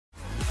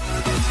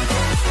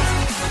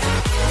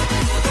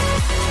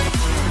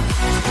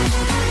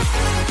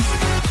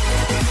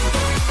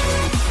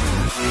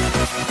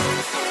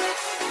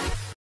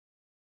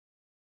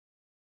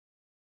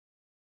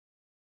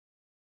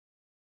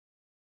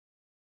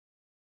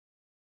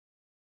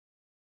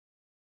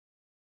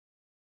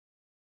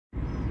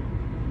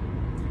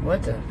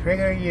What the frig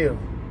are you?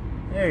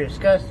 They're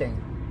disgusting.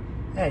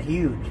 That's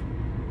huge.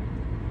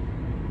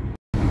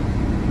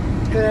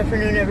 Good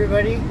afternoon,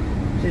 everybody.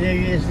 Today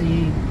is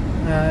the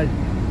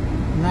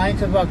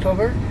 9th of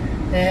October,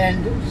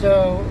 and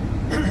so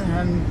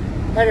I'm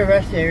at a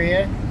rest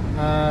area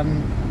at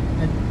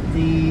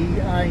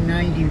the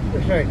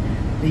I-90, sorry,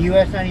 the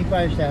US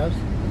 95 South,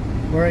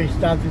 where I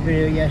stopped the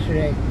video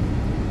yesterday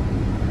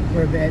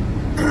for a bit.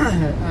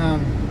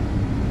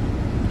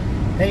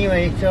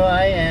 Anyway, so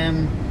I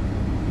am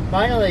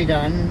finally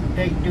done.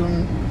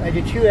 I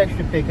did 2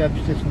 extra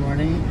pickups this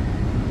morning,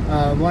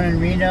 one in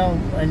Reno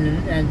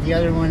and the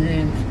other one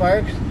in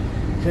Sparks.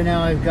 So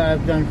now I've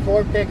done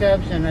 4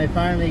 pickups, and I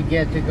finally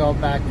get to go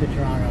back to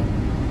Toronto.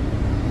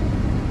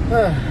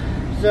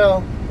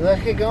 So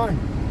let's get going.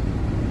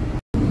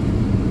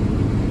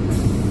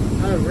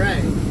 All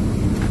right,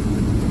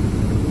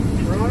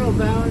 Toronto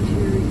bound.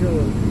 Here we go.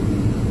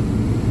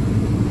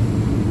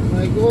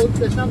 My goal,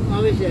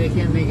 obviously I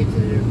can't make it to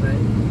there, but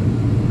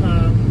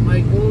my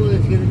goal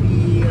is going to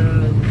be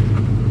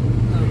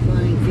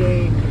flying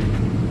J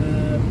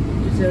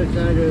just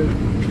outside of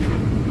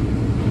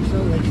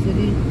Salt Lake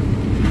City.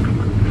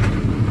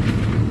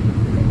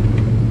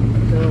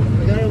 So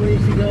I got a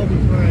ways to go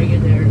before I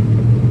get there.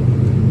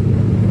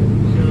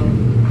 So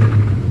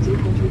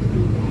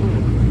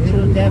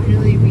it'll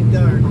definitely be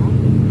dark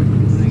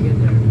when I get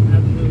there.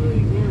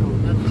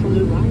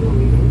 Absolutely.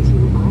 Absolutely.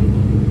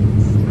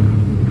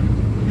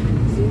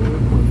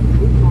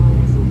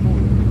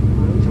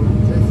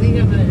 So I think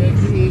I'm at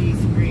exit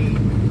 83,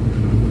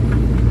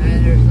 and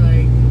there's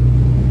like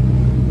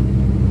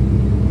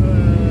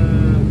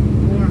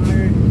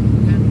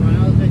 410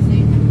 miles, I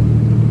think.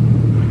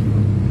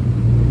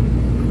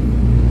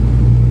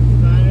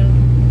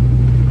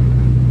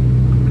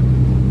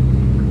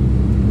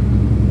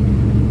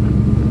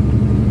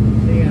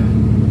 So yeah,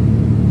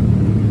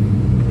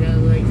 we got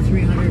like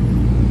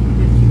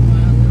 350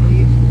 miles at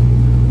least.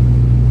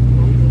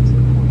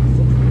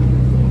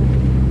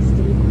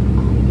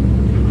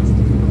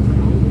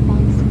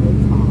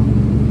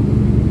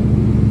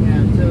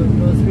 Yeah, so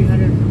about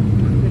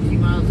 350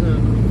 miles of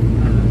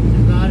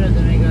Nevada,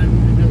 then I got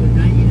another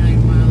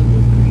 99 miles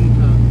of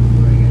Utah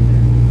before I get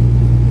there.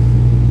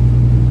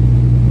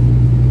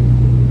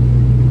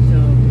 So,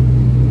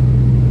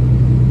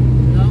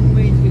 long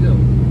ways to go.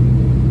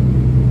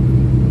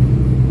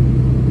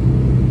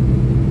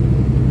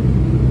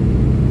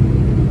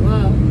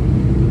 Well,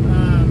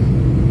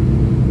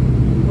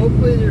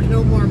 hopefully there's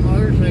no more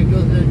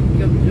motorcycles that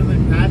come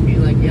zooming past me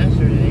like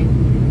yesterday.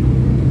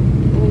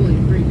 Holy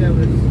freak, that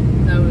was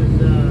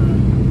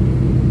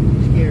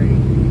scary.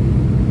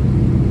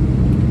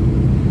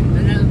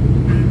 And now,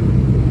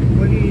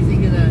 what do you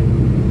think of that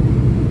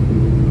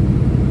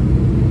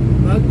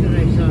bug that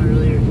I saw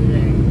earlier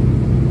today?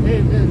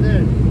 The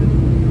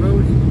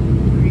most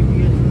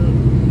creepiest little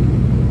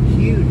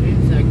huge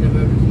insect I've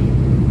ever seen.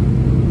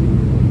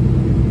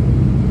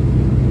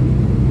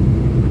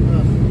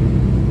 Ugh.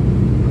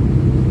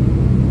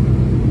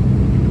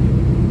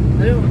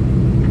 I don't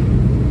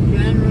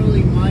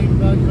generally mind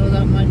bugs all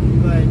that much,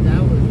 but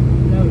that was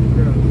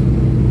gross.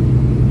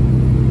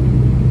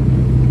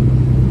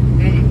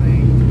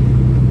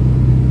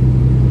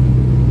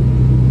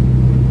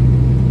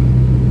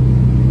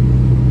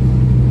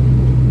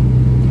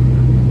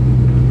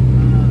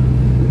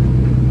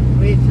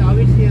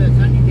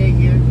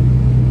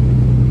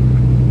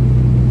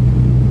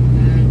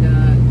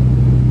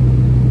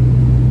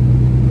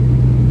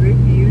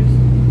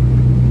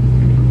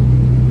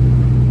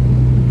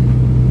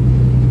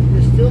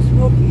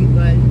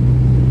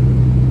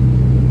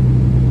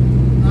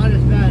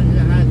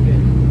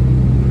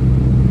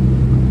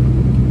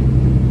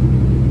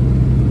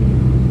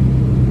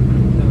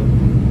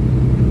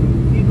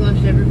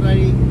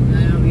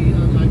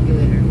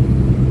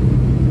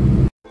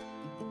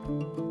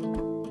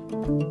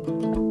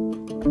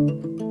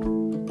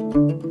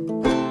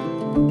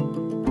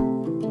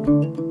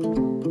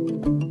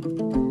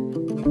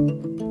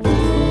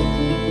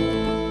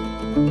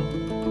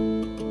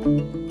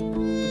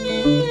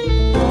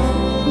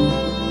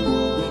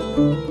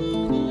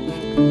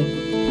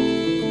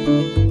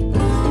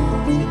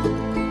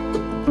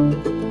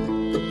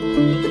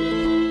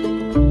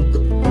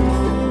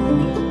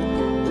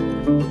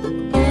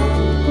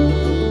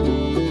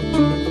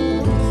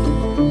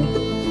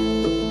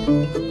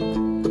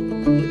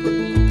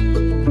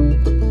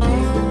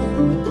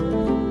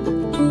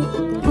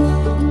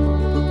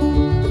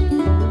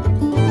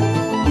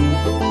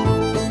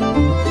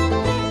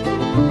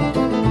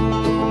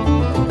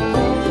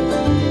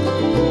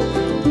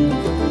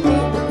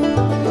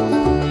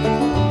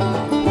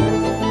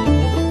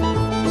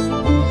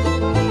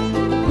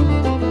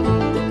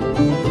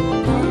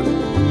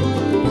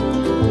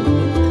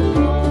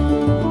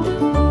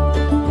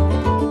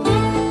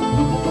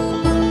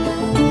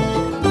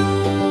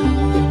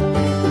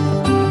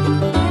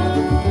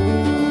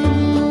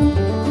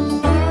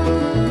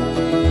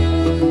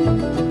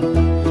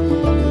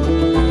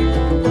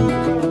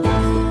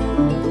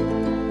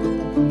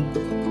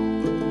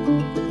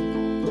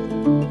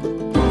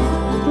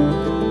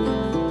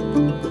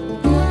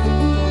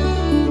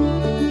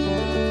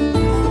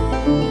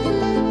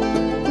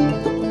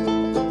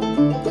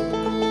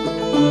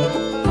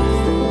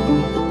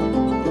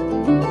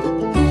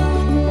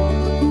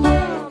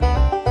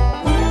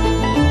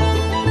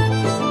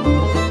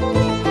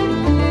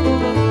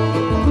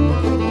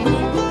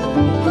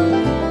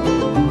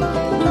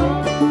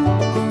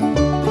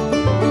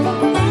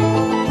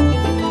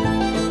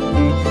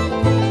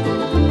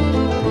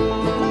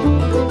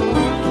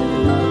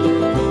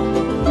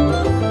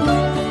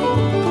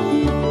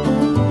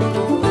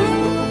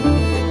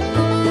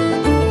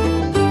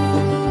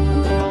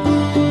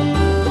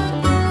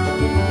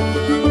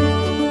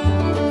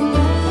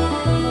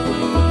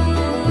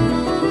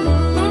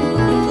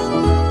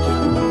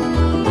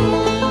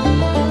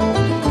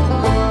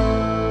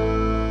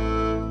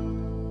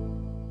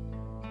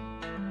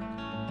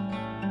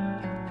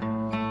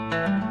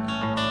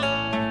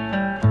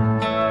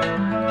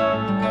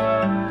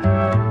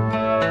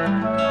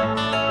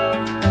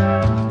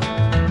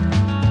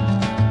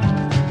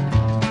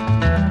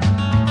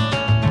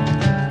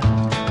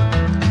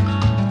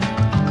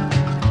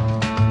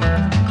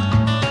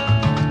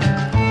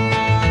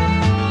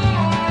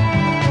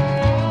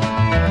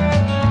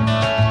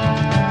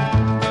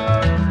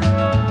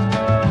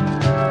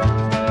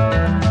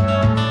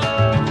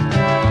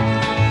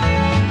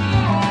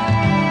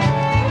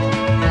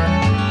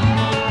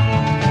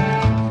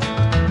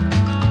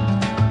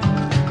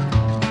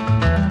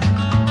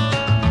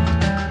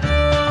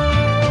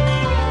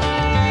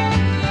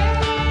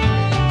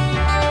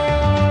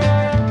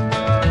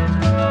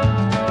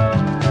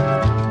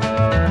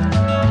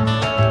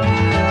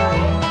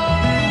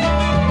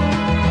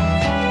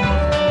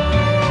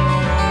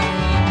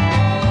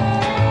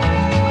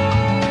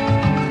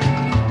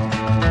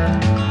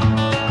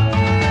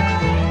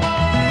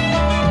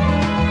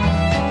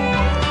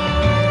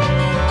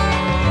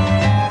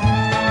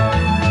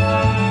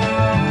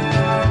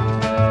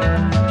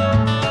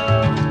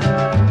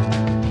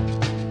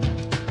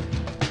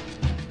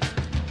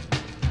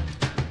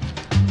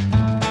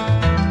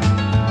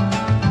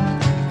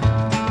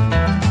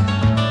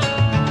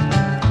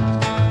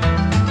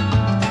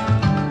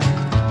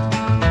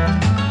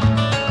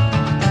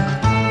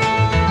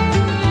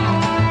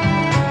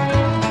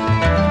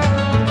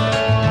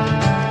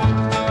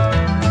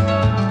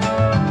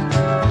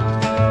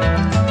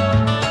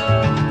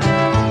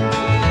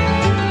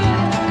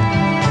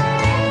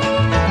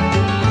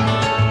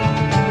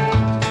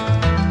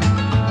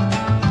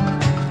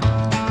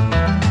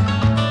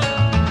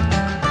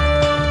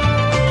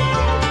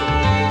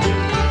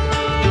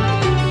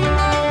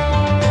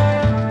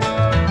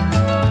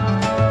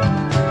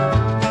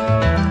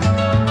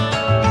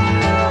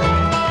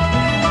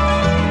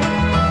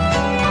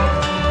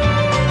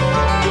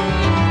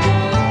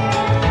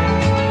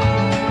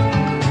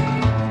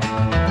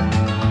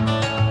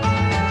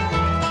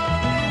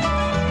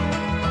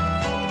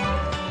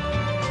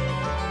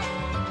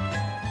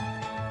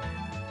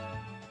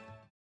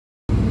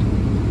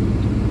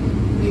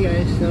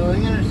 So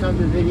I'm going to stop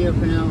the video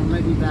for now. I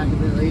might be back a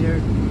bit later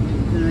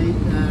tonight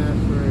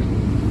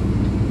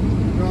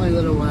for only a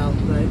little while,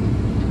 but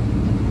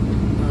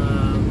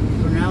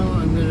for now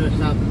I'm going to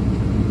stop the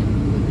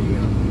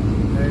video.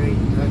 Alright,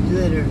 talk to you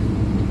later.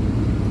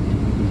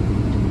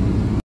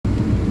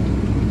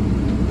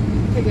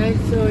 Hey guys,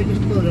 so I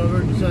just pulled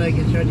over so I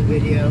can start the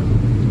video.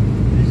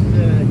 This is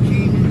a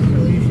chain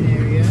installation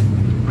area.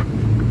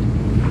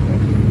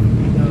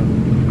 So,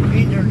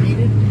 chains are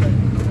needed, but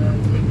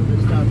I'm able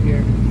to stop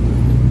here.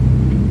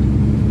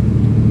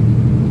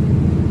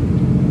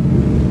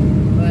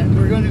 But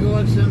we're going to go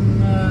up some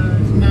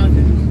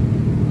mountains.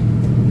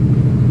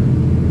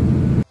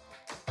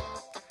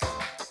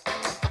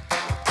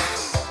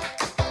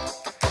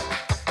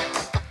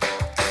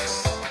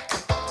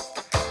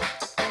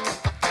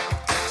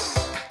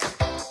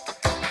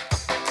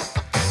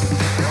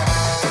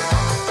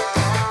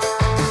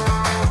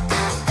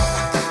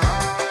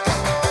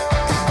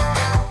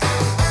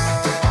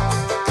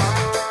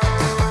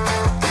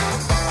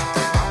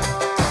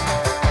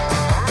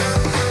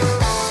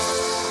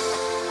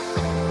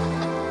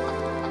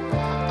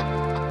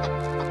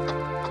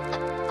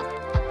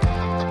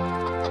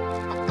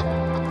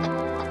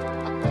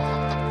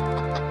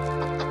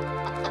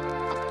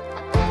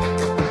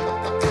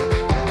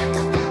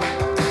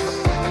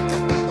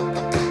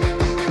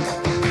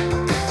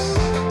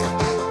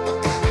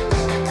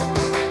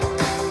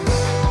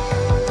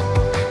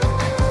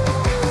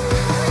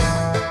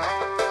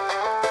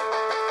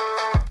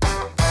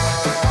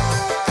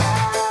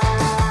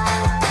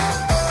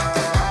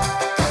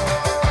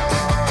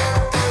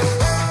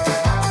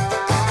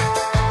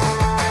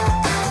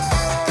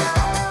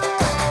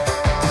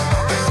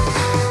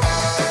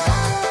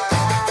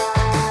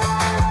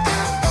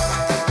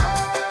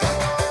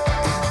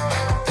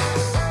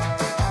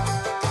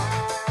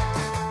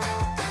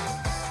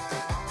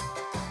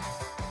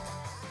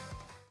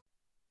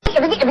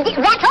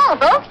 That's all,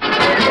 folks.